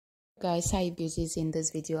Guys, hi beauties. In this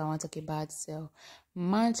video I want to talk about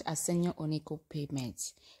March Assegno unico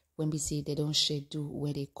payments when we see they don't schedule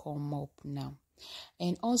where they come up now.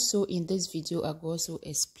 And also in this video I will also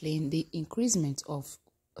explain the increasement of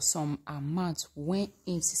some amount when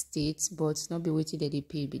in states, but not be waiting that they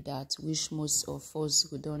pay be that, which most of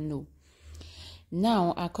us we don't know.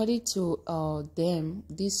 Now, according to them,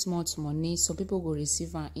 this month's money, some people will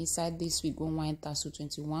receive inside this week going one to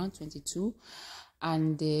 21, 22,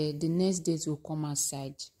 and the next date will come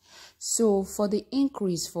outside. So for the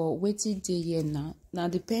increase for waiting day here now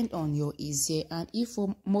depend on your easy. And if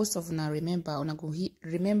most of now remember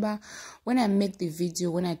when I make the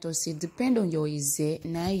video when I told say depend on your easy,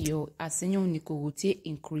 now your Assegno unico will take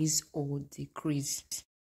increase or decrease.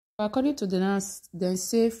 According to the NAS, they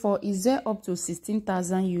say for is there up to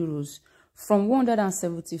 16,000 euros from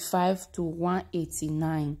 175 to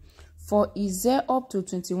 189. For is there up to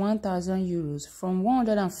 21,000 euros from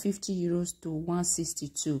 150 euros to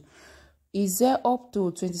 162. Is there up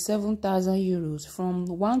to 27,000 euros from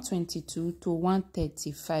 122 to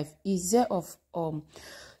 135. Is there of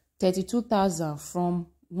 32,000 from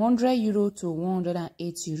 100 euro to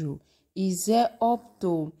 108 euro. Is there up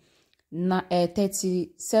to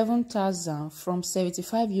 37,000 from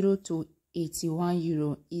 75 euro to 81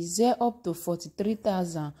 euro. Is there up to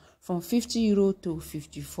 43,000 from 50 euro to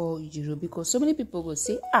 54 euro? Because so many people will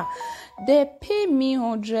say, they pay me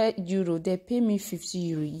 100 euro, they pay me 50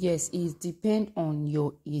 euro. Yes, it depends on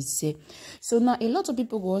your easy. So now a lot of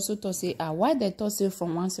people will also talk say, why they talk say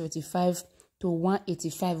from 175 to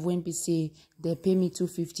 185 when we say they pay me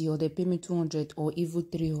 250 or they pay me 200 or even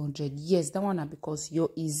 300. Yes, that one because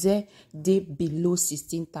your easy they below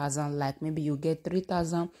 16,000. Like maybe you get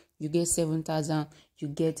 3,000, you get 7,000, you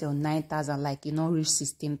get 9,000. Like you don't reach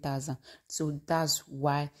 16,000. So that's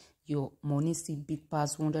why your money still big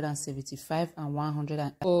past 175 and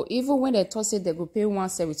 100. Or even when they thought say they go pay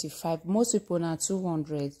 175, most people now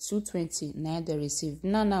 200, 220 now they receive.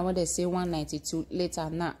 Now when they say 192 later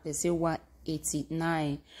now they say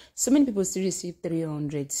 189. So many people still receive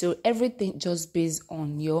 300. So everything just based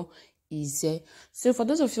on your easy. So for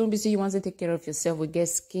those of you who say you want to take care of yourself, we get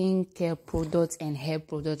skincare products and hair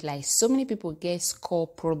products. Like so many people get skull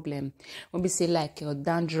problem when we say like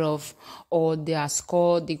dandruff or their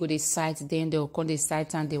skull, they go the site, then they'll call the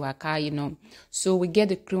site and they work, So we get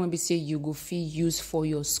the cream when we say you go feel use for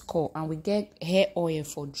your skull, and we get hair oil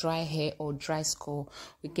for dry hair or dry skull.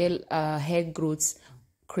 We get hair growth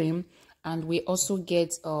cream. And we also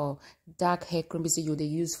get dark hair cream because they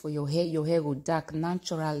use for your hair. Your hair will dark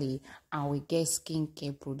naturally. And we get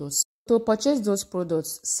skincare products. To purchase those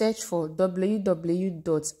products, search for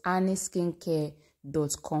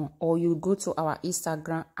www.Anni-MixBlog.com, or you go to our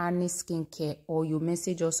Instagram Anni-Skincare, or you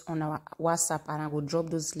message us on our WhatsApp and I will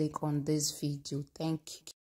drop those links on this video. Thank you.